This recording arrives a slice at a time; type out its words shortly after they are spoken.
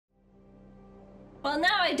Well,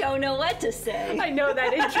 now I don't know what to say. I know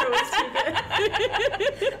that intro was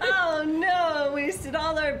too good. Oh no, wasted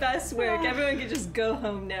all our best work. Everyone can just go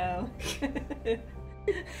home now.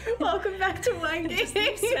 Welcome back to Wine Games.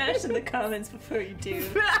 Just smash in the comments before you do.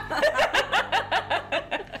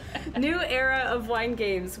 New era of Wine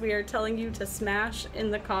Games. We are telling you to smash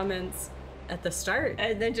in the comments at the start.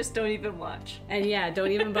 And then just don't even watch. And yeah,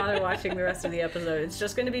 don't even bother watching the rest of the episode. It's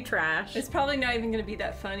just going to be trash. It's probably not even going to be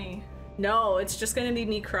that funny. No, it's just going to be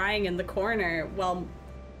me crying in the corner while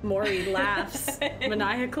Morrie laughs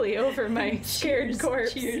maniacally over my scared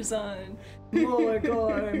corpse. Cheers on. More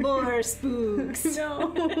gore, more spooks.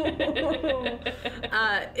 No.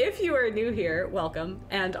 If you are new here, welcome.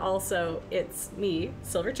 And also, it's me,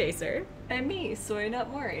 Silver.Chaser. And me,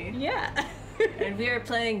 SorryNotMorrie. Yeah. And we are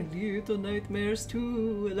playing Little Nightmares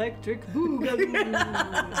 2 Electric Boogaloo.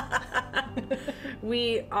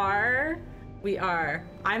 We are.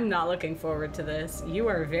 I'm not looking forward to this. You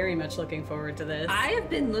are very much looking forward to this. I have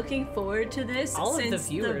been looking forward to this since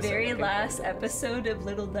the very last episode of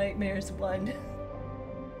Little Nightmares 1.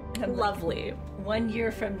 Lovely. 1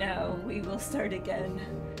 year from now, we will start again.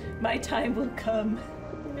 My time will come.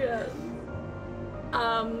 Yes.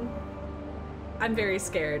 I'm very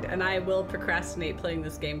scared, and I will procrastinate playing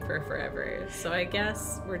this game for forever. So I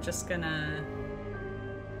guess we're just gonna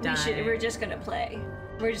die. We're just gonna play.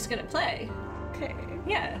 We're just gonna play. Okay.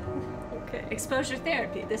 Yeah. Okay. Exposure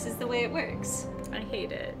therapy. This is the way it works. I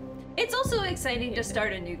hate it. It's also exciting to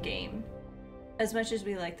start a new game. As much as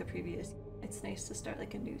we like the previous, it's nice to start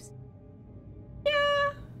like a new.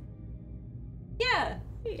 Yeah. Yeah.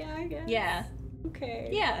 Yeah, I guess. Yeah. Okay.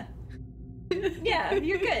 Yeah. Yeah,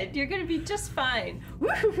 you're good. You're gonna be just fine.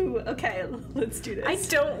 Woohoo! Okay, let's do this. I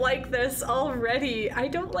don't like this already. I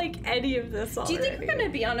don't like any of this already. Do you think we're gonna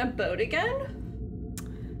be on a boat again?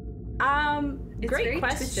 It's great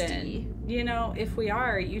question. Twisty. You know, if we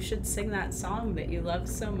are, you should sing that song that you love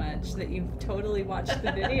so much that you totally watched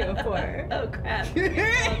the video for. Oh crap.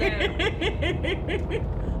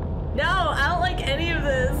 No, I don't like any of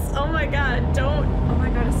this. Oh my god, don't. Oh my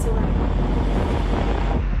god, it's so loud.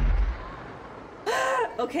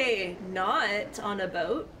 Okay, not on a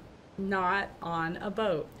boat. Not on a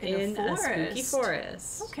boat. In a spooky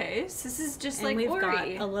forest. Okay, so this is just and like we've Ori. got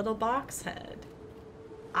a little box head.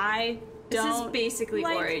 This is basically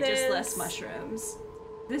like Ori, this. just less mushrooms.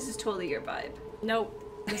 This is totally your vibe.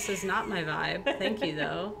 Nope, this is not my vibe. Thank you,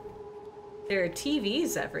 though. There are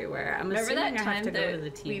TVs everywhere. I'm Remember assuming that I have time to go to the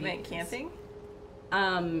that TVs. we went camping?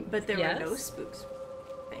 But There were no spooks.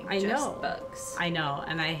 I just know. bugs. I know,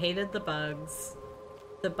 and I hated the bugs.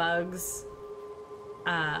 The bugs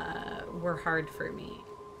were hard for me.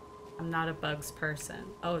 I'm not a bugs person.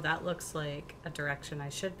 Oh, that looks like a direction I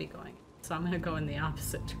should be going. So I'm gonna go in the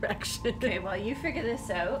opposite direction. Okay, while you figure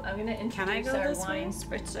this out, I'm gonna introduce our wine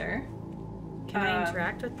spritzer. Can I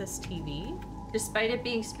interact with this TV? Despite it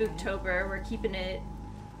being Spooktober, we're keeping it...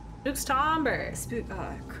 Spooktomber!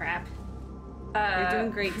 Oh, crap. You're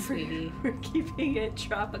doing great, sweetie. We're keeping it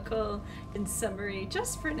tropical and summery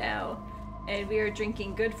just for now. And we are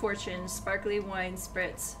drinking Good Fortune Sparkly Wine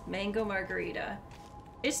Spritz Mango Margarita.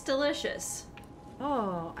 It's delicious.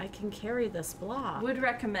 Oh, I can carry this block. Would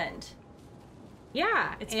recommend.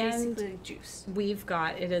 Yeah, it's basically juice. We've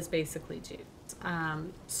got, it is basically juice.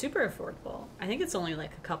 Super affordable. I think it's only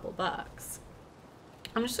like a couple bucks.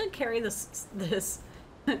 I'm just gonna carry this. This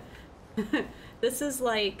is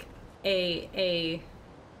like a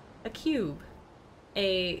cube,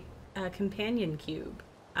 a companion cube.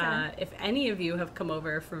 If any of you have come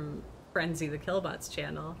over from Frenzy the Killbots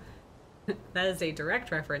channel, that is a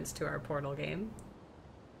direct reference to our Portal game.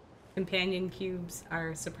 Companion cubes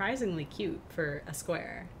are surprisingly cute for a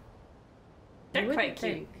square. They're quite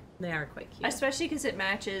cute. They are quite cute. Especially because it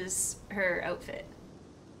matches her outfit.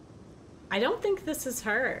 I don't think this is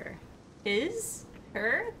her. Is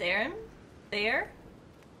her there? There?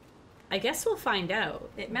 I guess we'll find out.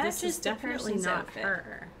 It matches this is definitely not outfit.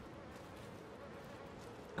 her.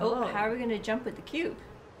 Oh, how are we gonna jump with the cube?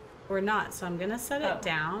 We're not, so I'm gonna set it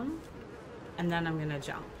down, and then I'm gonna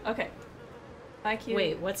jump. Okay. Bye, cube.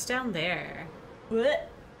 Wait, what's down there? What?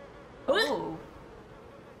 Oh.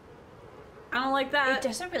 I don't like that. It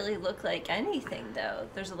doesn't really look like anything, though.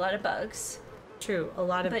 There's a lot of bugs. True, a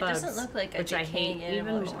lot of bugs. But it doesn't look like a which I hate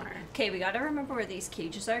even more. Okay, we gotta remember where these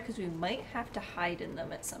cages are, because we might have to hide in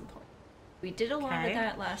them at some point. We did a lot of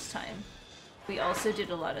that last time. We also did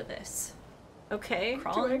a lot of this. Okay.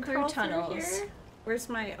 Crawling through tunnels. Here? Where's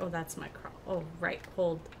my... Oh, that's my crawl. Oh, right.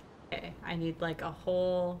 Hold. Okay. I need like a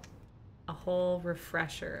whole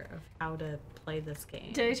refresher of how to play this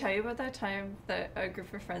game. Did I tell you about that time that a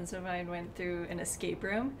group of friends of mine went through an escape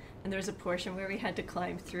room and there was a portion where we had to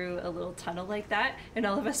climb through a little tunnel like that and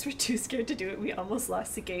all of us were too scared to do it. We almost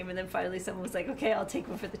lost the game and then finally someone was like, okay, I'll take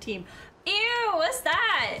one for the team. Ew, what's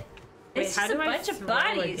that? Wait, It's just a bunch of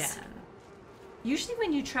bodies. Again? Usually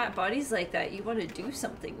when you trap bodies like that, you want to do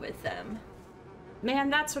something with them.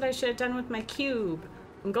 Man, that's what I should have done with my cube.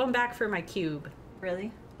 I'm going back for my cube.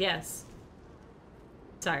 Really? Yes.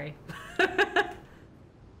 Sorry.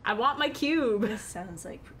 I want my cube. This sounds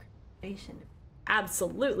like procrastination.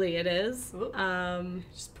 Absolutely it is.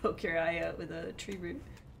 Just poke your eye out with a tree root.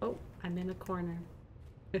 Oh, I'm in a corner.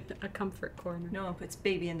 A comfort corner. No one puts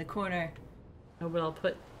baby in the corner. Oh, but I'll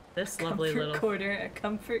put this lovely little corner, a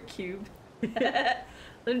comfort cube.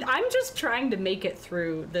 I'm just trying to make it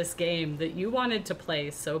through this game that you wanted to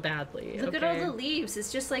play so badly. Look at all the leaves.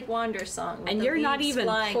 It's just like Wander Song. And you're not even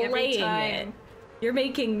playing it. You're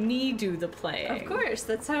making me do the playing. Of course,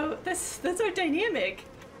 that's how dynamic.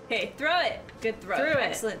 Okay, throw it. Good throw.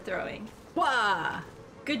 Excellent throwing. Wah!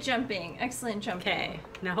 Good jumping. Excellent jumping. Okay,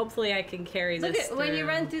 now hopefully I can carry this. Look at when you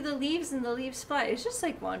run through the leaves and the leaves fly. It's just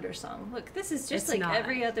like Wander Song. Look, this is just like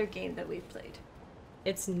every other game that we've played.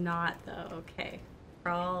 It's not though. Okay,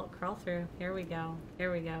 crawl through. Here we go.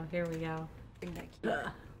 Here we go. Here we go. Bring that key.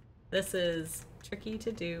 This is tricky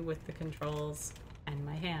to do with the controls and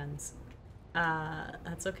my hands.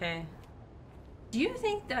 That's okay. Do you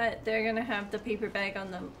think that they're gonna have the paper bag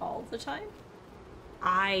on them all the time?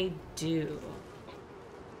 I do.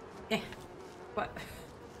 What?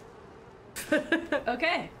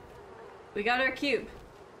 Okay. We got our cube.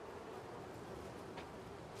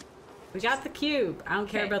 We got the cube. I don't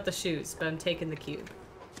care about the shoes, but I'm taking the cube.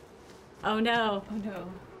 Oh no. Oh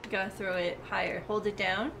no. You gotta throw it higher. Hold it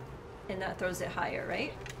down, and that throws it higher,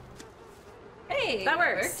 right? Hey! That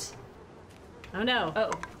works. Oh no.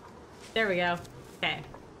 Oh. There we go. Okay.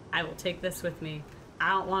 I will take this with me.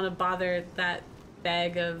 I don't want to bother that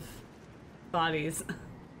bag of bodies.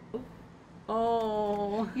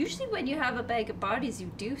 Oh. Usually when you have a bag of bodies,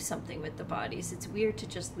 you do something with the bodies. It's weird to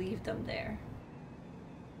just leave them there.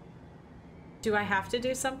 Do I have to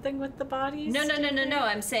do something with the bodies? No.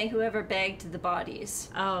 I'm saying whoever bagged the bodies.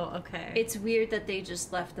 Oh, okay. It's weird that they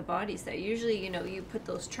just left the bodies there. Usually, you know, you put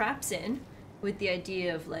those traps in with the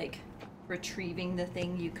idea of, like, retrieving the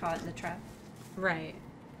thing you caught in the trap. Right.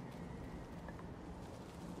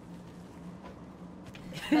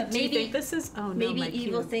 But maybe, do you think this is... Oh, no, maybe my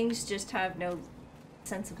evil cube. things just have no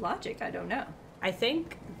sense of logic. I don't know. I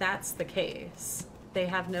think that's the case. They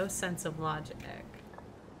have no sense of logic.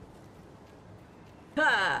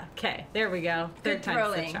 Ah, okay, there we go. Good Third time's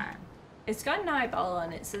the throwing. charm. It's got an eyeball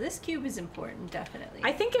on it, so this cube is important, definitely.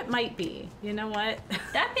 I think it might be. You know what?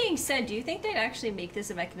 That being said, do you think they'd actually make this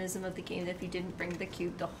a mechanism of the game that if you didn't bring the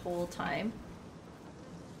cube the whole time,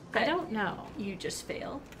 I don't know. you just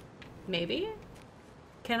fail? Maybe?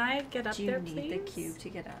 Can I get up there, please? Do you need the cube to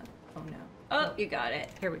get up? Oh no. Oh, you got it.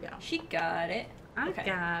 Here we go. She got it. I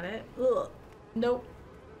got it. Ugh. Nope.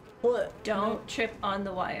 What? Don't trip on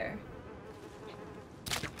the wire.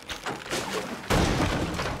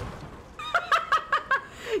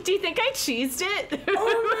 Do you think I cheesed it?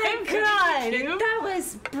 Oh my god! That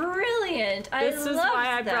was brilliant! This is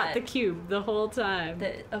why I that. brought the cube the whole time.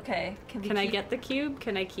 Okay, can I get the cube?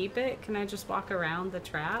 Can I keep it? Can I just walk around the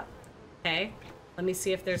trap? Okay, let me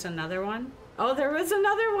see if there's another one. Oh, there was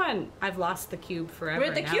another one! I've lost the cube forever.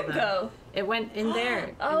 Where'd the cube go? It went in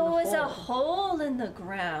there. Oh, it was a hole in the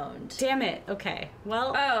ground. Damn it. Okay,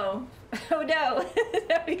 well... Oh. Oh no.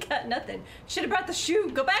 We got nothing. Should have brought the shoe.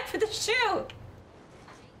 Go back for the shoe!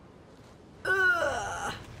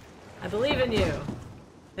 Ugh. I believe in you.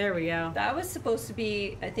 There we go. That was supposed to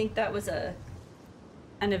be... I think that was an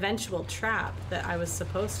eventual trap that I was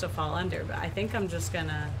supposed to fall under, but I think I'm just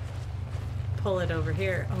gonna pull it over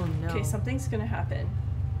here. Oh no. Okay, something's gonna happen.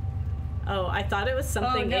 Oh, I thought it was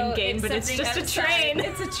something in-game, but it's just outside. a train.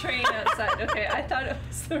 It's a train outside. Okay, I thought it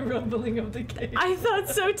was the rumbling of the game. I thought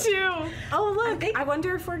so too. Oh, look. I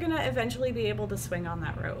wonder if we're going to eventually be able to swing on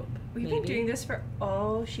that rope. We've been doing this for...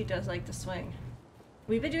 Oh, she does like to swing.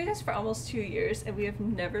 We've been doing this for almost 2 years, and we have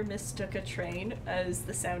never mistook a train as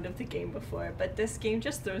the sound of the game before. But this game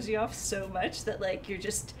just throws you off so much that, like,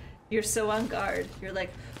 you're so on guard. You're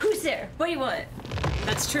like, who's there? What do you want?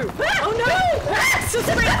 That's true. Ah! Oh no! Ah!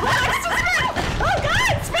 Oh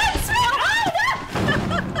god! Sprint!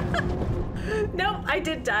 Oh no! No, I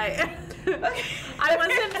did die. Okay. I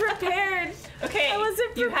wasn't prepared. Okay. I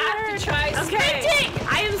wasn't prepared. You have to try sprinting.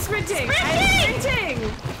 I am sprinting.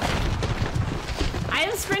 I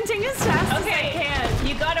am sprinting as fast as I can.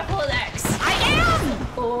 You gotta hold X. I am.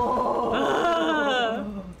 Oh.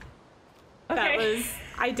 That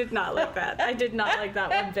I did not like that. I did not like that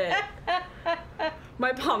one bit.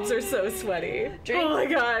 My palms are so sweaty. Drink. Oh my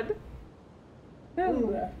god.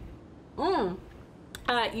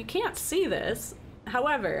 You can't see this.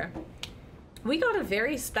 However, we got a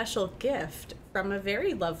very special gift from a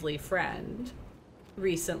very lovely friend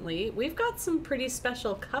recently. We've got some pretty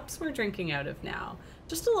special cups we're drinking out of now.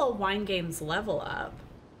 Just a little Wine Games level up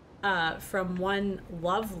from one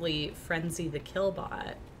lovely Frenzy the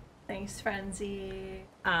Killbot. Thanks, Frenzy.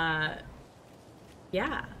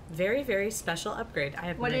 Yeah, very, very special upgrade. I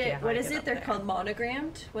have no idea how what I is get it? up They're there. called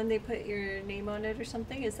monogrammed when they put your name on it or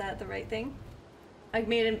something. Is that the right thing? I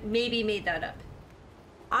maybe made that up.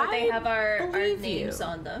 But they have our believe names you.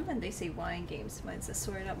 on them, and they say Wine Games. Mine says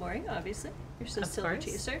SorryNotMorrie, obviously. Yours says Of course.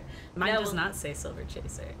 Silver.Chaser. Mine Now does we'll- not say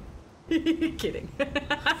Silver.Chaser. Kidding.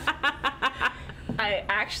 I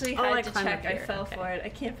actually Oh, had I to climbed check. up I here, fell okay. for it. I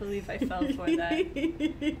can't believe I fell for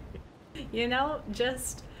that. You know,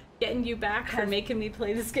 just getting you back for making me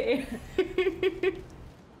play this game.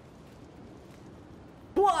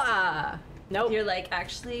 Blah! Nope. You're like,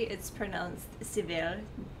 actually, it's pronounced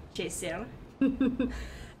Silver.Chaser.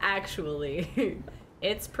 Actually,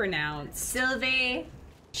 it's pronounced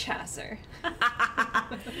Silver.Chaser.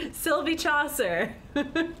 Silver.Chaser.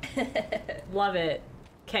 Love it.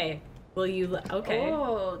 Okay. Will you? Okay.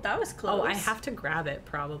 Oh, that was close. Oh, I have to grab it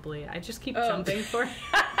probably. I just keep Oh. jumping for it.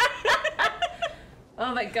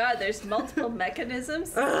 Oh my god, there's multiple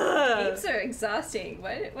mechanisms. Ugh. Games are exhausting.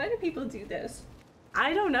 Why do people do this?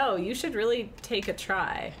 I don't know. You should really take a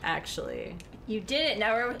try, actually. You did it.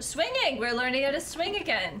 Now we're swinging. We're learning how to swing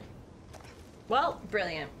again. Well,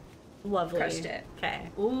 Brilliant. lovely. Crushed it. Okay.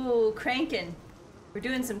 Ooh, cranking. We're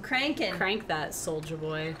doing some cranking. Crank that, soldier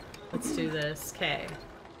boy. Let's do this. Okay.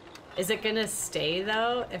 Is it gonna stay,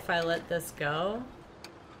 though, if I let this go?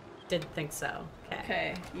 Didn't think so. Okay.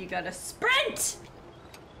 Okay, you gotta sprint!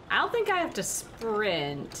 I don't think I have to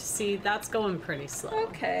sprint. See, that's going pretty slow.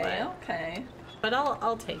 Okay, But, okay. but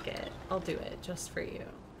I'll take it. I'll do it just for you.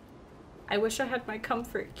 I wish I had my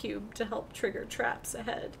comfort cube to help trigger traps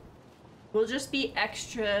ahead. We'll just be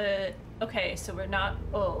extra... Okay, so we're not...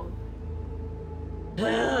 Oh.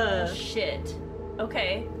 Ugh. Shit.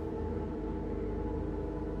 Okay.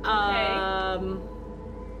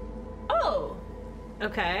 Oh!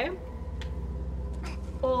 Okay.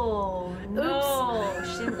 Oh, no.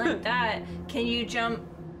 She didn't like that. Can you jump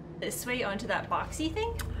this way onto that boxy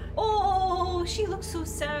thing? Oh, she looks so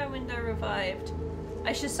sad when they're revived.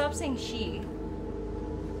 I should stop saying she.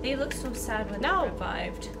 They look so sad when No. they're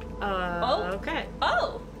revived. Okay.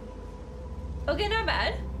 Oh! Okay, not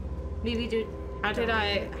bad. Maybe do...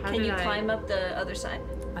 Can you climb up the other side?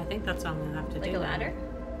 I think that's what I'm gonna have to do. Like a now. ladder?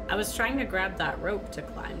 I was trying to grab that rope to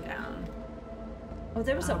climb down. Oh,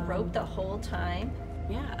 there was a rope the whole time?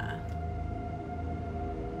 Yeah.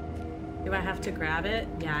 Do I have to grab it?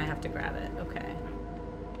 Yeah, I have to grab it. Okay.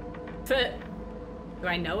 But do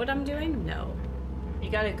I know what I'm doing? No. You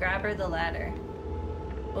gotta grab her the ladder.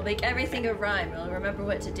 We'll make everything a rhyme. We'll remember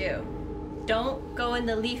what to do. Don't go in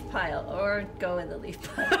the leaf pile. Or go in the leaf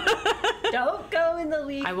pile. Don't go in the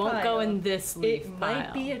leaf pile. I won't go in this leaf It pile.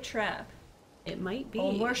 might be a trap. It might be.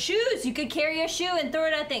 Oh, more shoes! You could carry a shoe and throw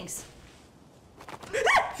it at things.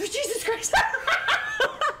 Jesus Christ!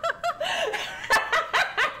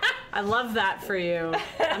 I love that for you.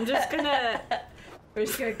 I'm just gonna We're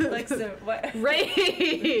just gonna collect some... What?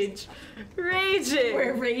 rage. Raging.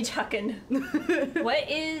 We're rage hucking. What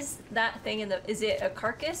is that thing in the... Is it a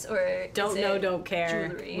carcass or Don't is know, it don't care.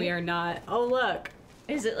 jewelry? We are not. Oh, look.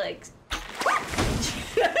 Is it like...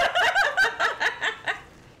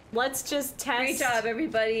 Let's just test. Great job,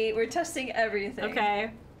 everybody. We're testing everything.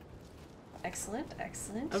 Okay. Excellent,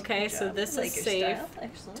 excellent. Okay, Good so job. this Like is your safe style.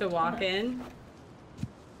 Excellent. to walk in.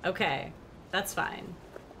 Okay, that's fine.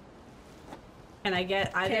 Can I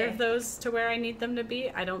get either Okay. of those to where I need them to be?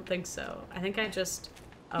 I don't think so. I think I just...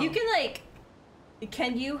 Oh. You can like...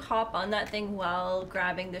 Can you hop on that thing while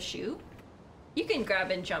grabbing the shoe? You can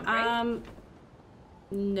grab and jump, right?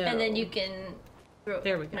 No. And then you can...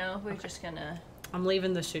 There we go. No, we're Okay. just gonna... I'm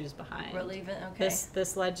leaving the shoes behind. We're leaving... Okay.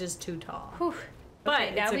 This ledge is too tall. Whew. But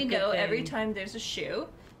Okay, now it's a we good know every thing. time there's a shoe,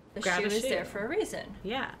 the Grab shoe a is shoe. there for a reason.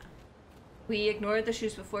 Yeah. We ignored the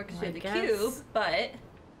shoes before because we I had the guess. cube, but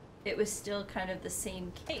it was still kind of the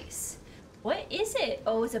same case. What is it?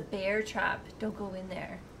 Oh, it's a bear trap. Don't go in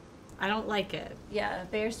there. I don't like it. Yeah,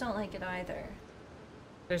 bears don't like it either.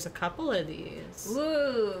 There's a couple of these.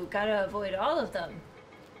 Ooh, gotta avoid all of them.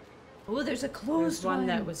 Ooh, there's a closed There's one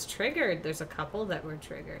that was triggered. There's a couple that were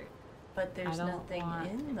triggered. but there's I don't nothing want-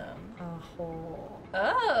 in them. A hole.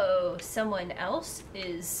 Oh, someone else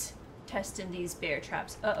is testing these bear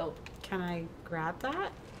traps. Uh-oh. Can I grab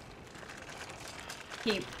that?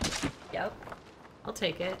 Keep. Yep. I'll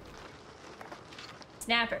take it.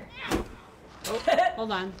 Snapper. Oh,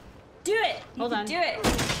 hold on. Do it! Hold on. Do it!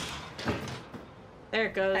 There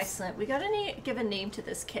it goes. Excellent. We gotta give a name to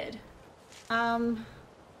this kid. I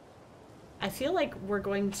feel like we're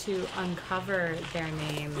going to uncover their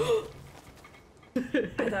name. I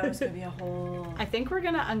thought it was gonna be a whole... I think we're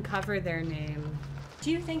gonna uncover their name. Do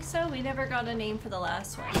you think so? We never got a name for the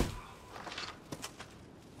last one.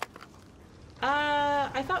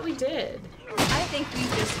 I thought we did. I think we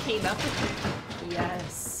just came up with it.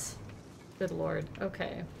 Yes. Good lord.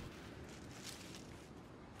 Okay.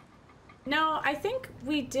 No, I think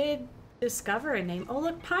we did discover a name. Oh,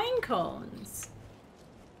 look, pine cones.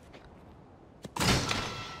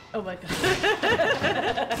 Oh my god.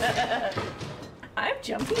 I'm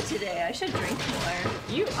jumpy today. I should drink more.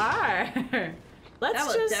 You are. Let's that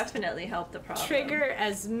will just definitely help the problem. trigger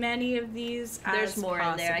as many of these There's as more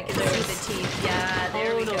possible. in there. I can see the teeth. Yeah,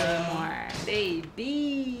 there we go. More.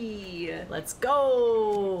 Baby. Let's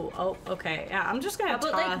go. Oh, okay. Yeah, I'm just gonna How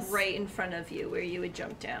about toss. like right in front of you where you would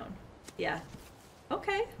jump down? Yeah.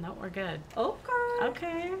 Okay. No, we're good. Okay.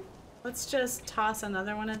 Okay. Let's just toss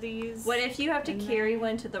another one of these. What if you have to carry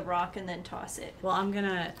one to the rock and then toss it? Well, I'm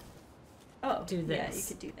gonna Yeah, do you this.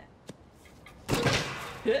 could do that.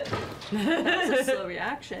 That was a slow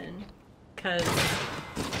reaction. Cause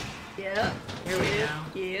Yep. here we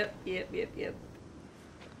go. Yep.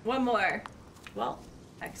 One more. Well,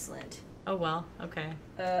 Excellent. oh well. Okay.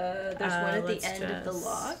 There's one at the let's end of the just-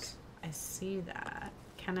 log. I see that.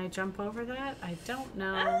 Can I jump over that? I don't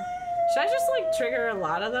know. Should I just like trigger a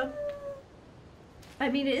lot of them? I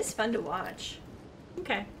mean, it is fun to watch.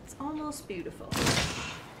 Okay. It's almost beautiful.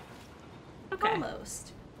 Okay.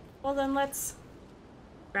 Almost. Well then let's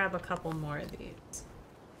grab a couple more of these.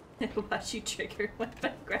 Watch you trigger one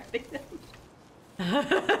by grabbing them.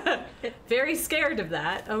 Very scared of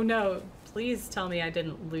that. Oh no. Please tell me I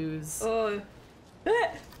didn't lose. Oh.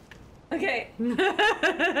 Okay.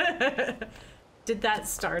 Did that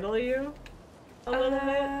startle you a little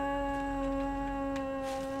bit?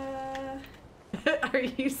 Are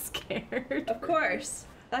you scared? Of course.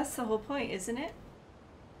 That's the whole point, isn't it?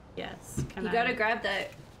 Yes. Can You I? gotta grab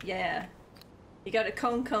that. Yeah. You gotta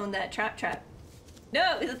cone that trap.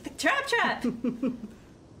 No, it's the trap!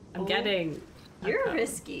 I'm getting. You're a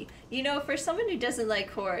risky. You know, for someone who doesn't like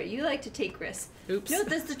horror, you like to take risks. Oops. No,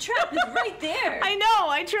 the trap is right there. I know.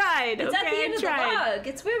 I tried. It's okay, at the end I of tried. the log.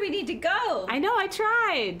 It's where we need to go. I know. I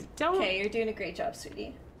tried. Don't. Okay, you're doing a great job,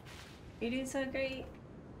 sweetie. You're doing so great.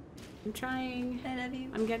 I'm trying. I love you.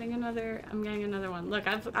 I'm getting another one. Look,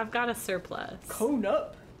 I've got a surplus. Cone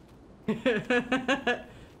up.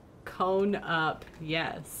 Cone up.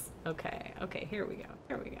 Yes. Okay. Okay. Here we go.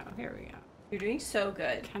 You're doing so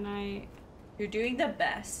good. Can I? You're doing the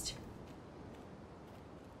best.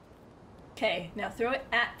 Okay, now throw it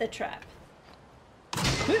at the trap.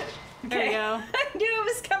 There we go. I knew it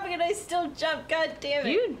was coming and I still jumped. God damn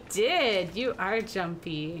it. You did. You are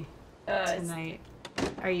jumpy It's- tonight.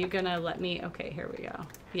 Are you gonna let me? Okay, here we go.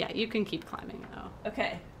 Yeah, you can keep climbing though.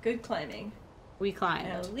 Okay, good climbing. We Now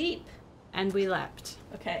climbed leap. and we leapt.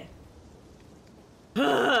 Okay,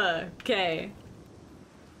 Okay.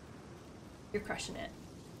 you're crushing it.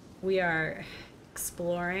 We are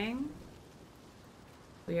exploring.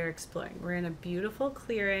 We're in a beautiful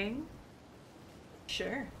clearing.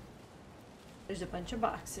 Sure. There's a bunch of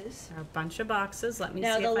boxes. There are a bunch of boxes. Let me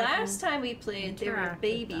Now, see the if I last can... time we played, there were interact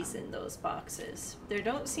with babies them. in those boxes. There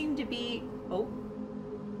don't seem to be... Oh.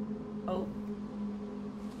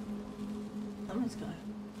 Someone's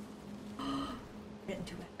gonna... get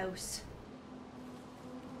into a house.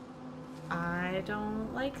 I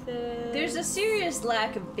don't like this. There's a serious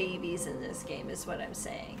lack of babies in this game, is what I'm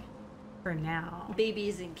saying. For now.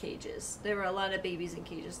 Babies in cages. There were a lot of babies in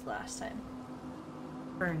cages last time.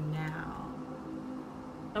 For now.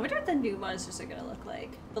 I wonder what the new monsters are gonna look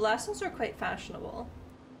like. The last ones were quite fashionable.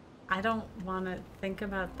 I don't want to think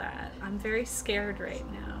about that. I'm very scared right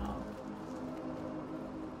now.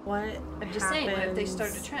 What I'm just saying, what if they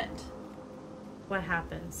start a trend? What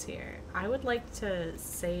happens here? I would like to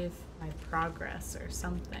save my progress or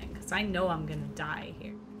something, because I know I'm gonna die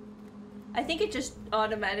here. I think it just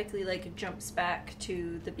automatically like jumps back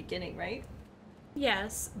to the beginning, right?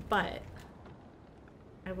 Yes, but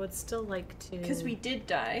I would still like to... Because we did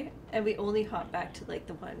die, and we only hop back to like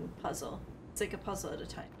the one puzzle. It's like a puzzle at a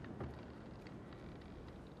time.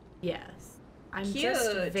 Yes. I'm Cute.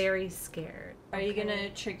 just very scared. Are you gonna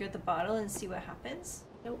trigger the bottle and see what happens?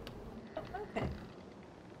 Nope. Oh, okay.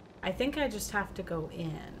 I think I just have to go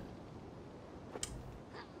in.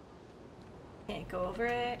 Can't go over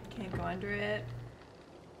it, can't go under it.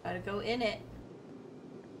 Gotta go in it.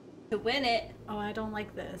 To win it. Oh, I don't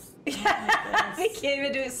like this. We can't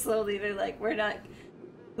even do it slowly. They're like, we're not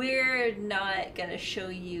gonna show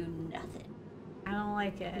you nothing. I don't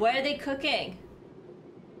like it. What are they cooking?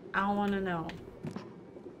 I don't want to know.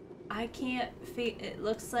 I can't it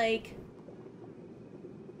looks like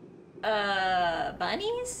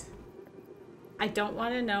bunnies? I don't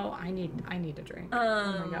want to know. I need a drink.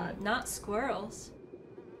 Oh my god. Not squirrels.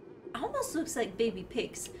 Almost looks like baby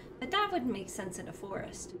pigs, but that wouldn't make sense in a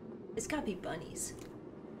forest. It's gotta be bunnies.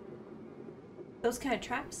 Those kind of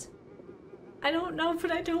traps? I don't know,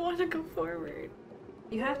 but I don't want to go forward.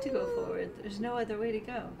 You have to go forward. There's no other way to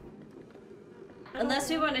go. Unless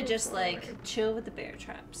we want to just like chill with the bear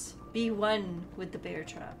traps. Be one with the bear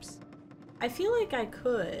traps. I feel like I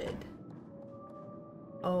could.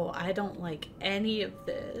 Oh, I don't like any of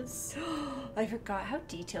this. I forgot how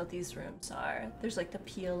detailed these rooms are. There's like the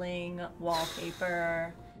peeling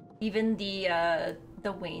wallpaper. Even the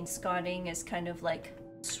wainscoting is kind of like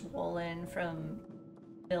swollen from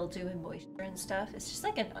mildew and moisture and stuff. It's just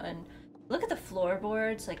like look at the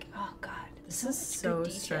floorboards. Like, oh god, this is so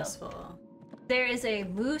stressful. There is a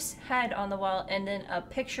moose head on the wall and then a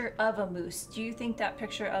picture of a moose. Do you think that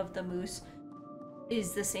picture of the moose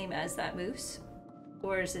is the same as that moose?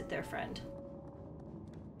 Or is it their friend?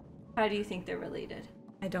 How do you think they're related?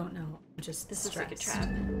 I don't know. I'm just this stressed. Looks like a trap.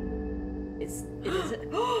 It is.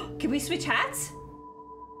 Can we switch hats?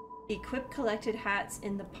 Equip collected hats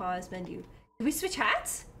in the pause menu. Can we switch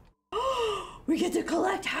hats? We get to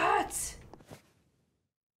collect hats.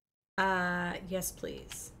 Yes,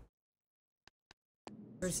 please.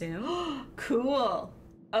 Resume. Cool.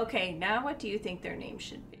 Okay, now what do you think their name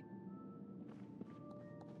should be?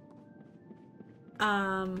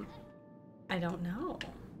 I don't know.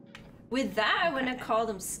 With that, I want to call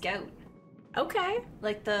them Scout. Okay.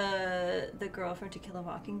 Like the girl from To Kill a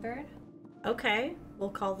Mockingbird. Okay,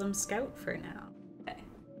 we'll call them Scout for now. Okay.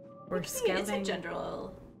 We're scouting. It's a gender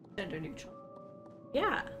neutral.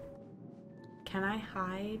 Yeah. Can I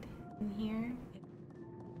hide in here?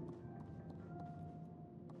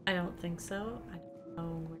 I don't think so. I don't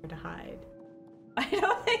know where to hide.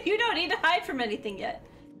 You don't need to hide from anything yet.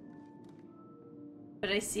 But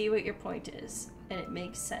I see what your point is, and it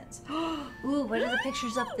makes sense. Ooh, what are the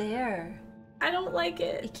pictures up there? I don't like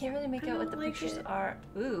it. You can't really make out what the pictures are.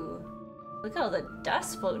 Ooh, look at all the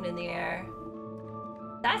dust floating in the air.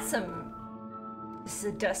 This is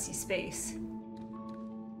a dusty space.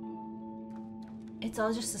 It's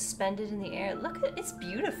all just suspended in the air. Look at it's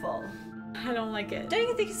beautiful. I don't like it. Don't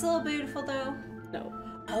you think it's a little beautiful though? No.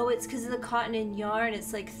 Oh, it's because of the cotton and yarn.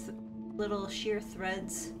 It's like little sheer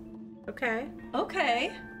threads. Okay.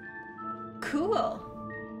 Okay. Cool.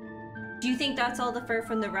 Do you think that's all the fur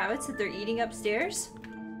from the rabbits that they're eating upstairs?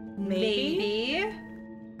 Maybe.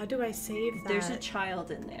 How do I save that? There's a child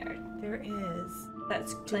in there. There is.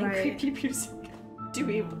 That's playing creepy music. Do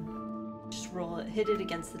we just roll it, hit it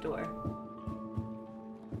against the door?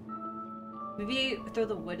 Maybe throw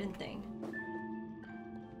the wooden thing.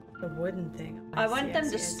 The wooden thing. I want them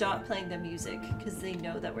to stop playing the music because they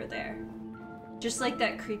know that we're there. Just like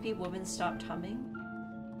that creepy woman stopped humming.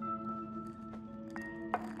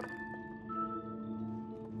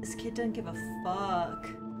 This kid doesn't give a fuck.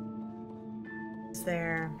 Is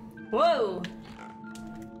there? Whoa!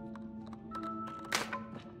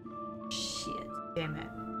 Shit. Damn it.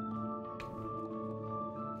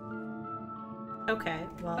 Okay,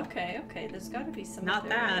 well. Okay, there's gotta be some. Not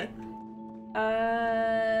that.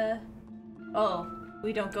 Way. Oh,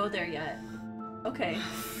 we don't go there yet. Okay.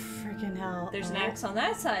 Freaking hell. There's an axe on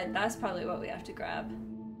that side. That's probably what we have to grab.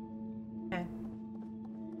 Okay.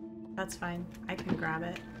 That's fine. I can grab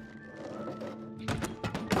it.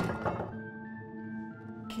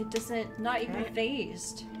 Kid doesn't, not even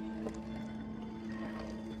phased.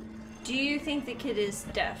 Do you think the kid is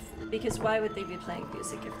deaf? Because why would they be playing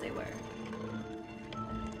music if they were?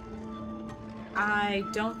 I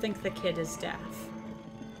don't think the kid is deaf.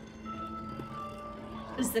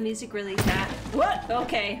 Is the music really that? What?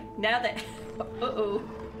 Okay, now that... Uh-oh.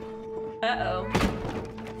 Uh-oh.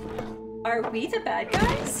 Are we the bad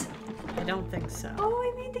guys? I don't think so. Oh,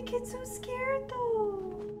 I made the kid so scared,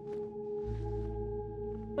 though.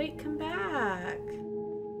 Wait, come back.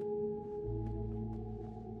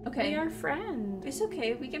 Okay. We are friends. It's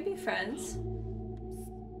okay, we can be friends.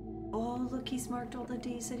 Oh, look, he's marked all the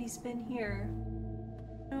days that he's been here.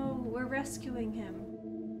 No, we're rescuing him.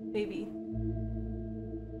 Maybe.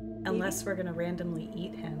 Unless we're gonna randomly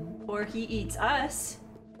eat him. Or he eats us.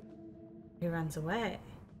 He runs away.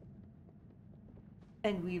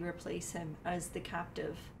 And we replace him as the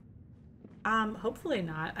captive. Hopefully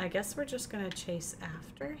not. I guess we're just gonna chase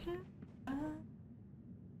after him. I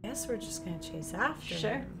guess we're just gonna chase after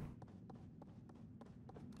him.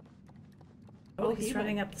 Oh, he's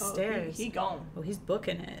running up the stairs. He gone. Oh, he's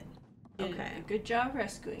booking it. Okay. Good job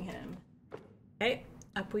rescuing him. Okay,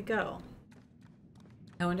 up we go.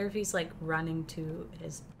 I wonder if he's like running to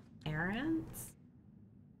his parents.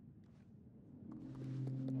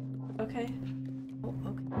 Okay. Oh,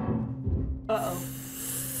 okay. Uh-oh.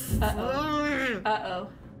 Uh-oh. Uh-oh.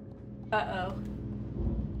 Uh-oh.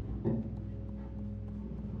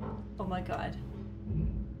 Oh my god.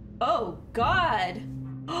 Oh god!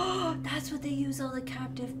 Oh, that's what they use all the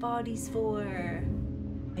captive bodies for.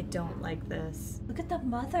 I don't like this. Look at the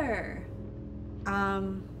mother.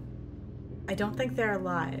 I don't think they're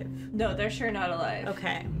alive. No, they're sure not alive.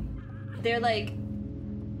 Okay. They're like...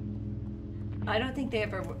 I don't think they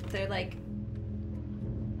ever... They're like...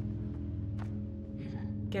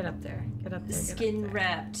 Get up there. Get up there.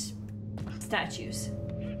 Skin-wrapped statues.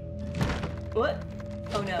 What?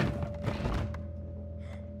 Oh no.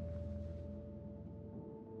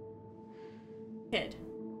 Kid.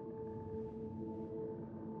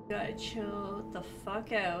 Gotta chill the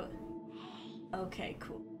fuck out. Okay,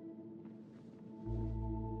 cool.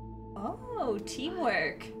 Oh,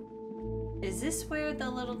 teamwork. Is this where the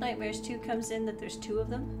Little Nightmares 2 comes in, that there's 2 of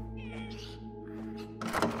them?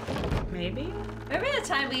 Maybe? Remember the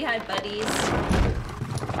time we had buddies?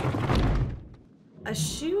 A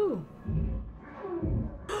shoe.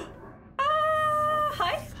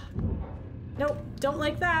 Hi? Nope, don't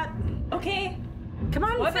like that. Okay. Come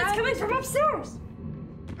on, What if it's friend. coming from upstairs?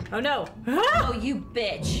 Oh no. Oh, you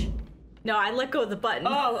bitch. No, I let go of the button.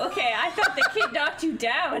 Oh, okay. I thought the kid knocked you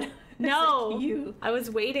down. No. Like you. I was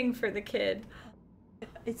waiting for the kid.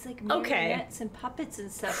 It's like marionettes and puppets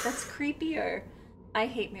and stuff. That's creepier. I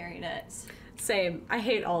hate marionettes. Same. I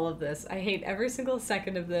hate all of this. I hate every single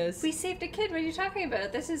second of this. We saved a kid. What are you talking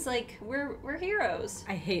about? This is like, we're heroes.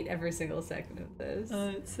 I hate every single second of this. Oh,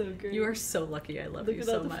 it's so great. You are so lucky. I love Look you at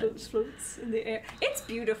so all the much. floats in the air. It's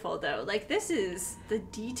beautiful though. Like, this is the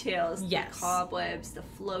details, Yes. the cobwebs, the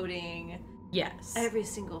floating, Yes. every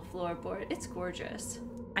single floorboard. It's gorgeous.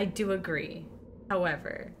 I do agree.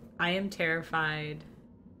 However, I am terrified.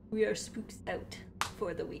 We are spooked out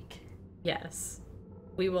for the week. Yes.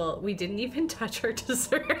 We didn't even touch our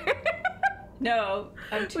dessert. No,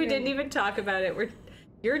 We didn't even talk about it.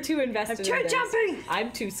 You're too invested in this. jumping!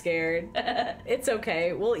 I'm too scared. It's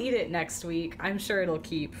okay. We'll eat it next week. I'm sure it'll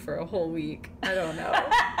keep for a whole week. I don't know.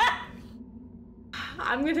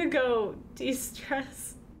 I'm gonna go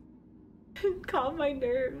de-stress and calm my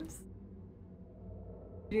nerves.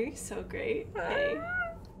 You're doing so great. Hey,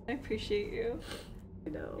 I appreciate you. I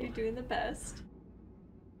know. You're doing the best.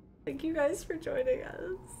 Thank you guys for joining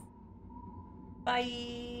us.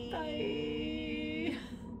 Bye. Bye.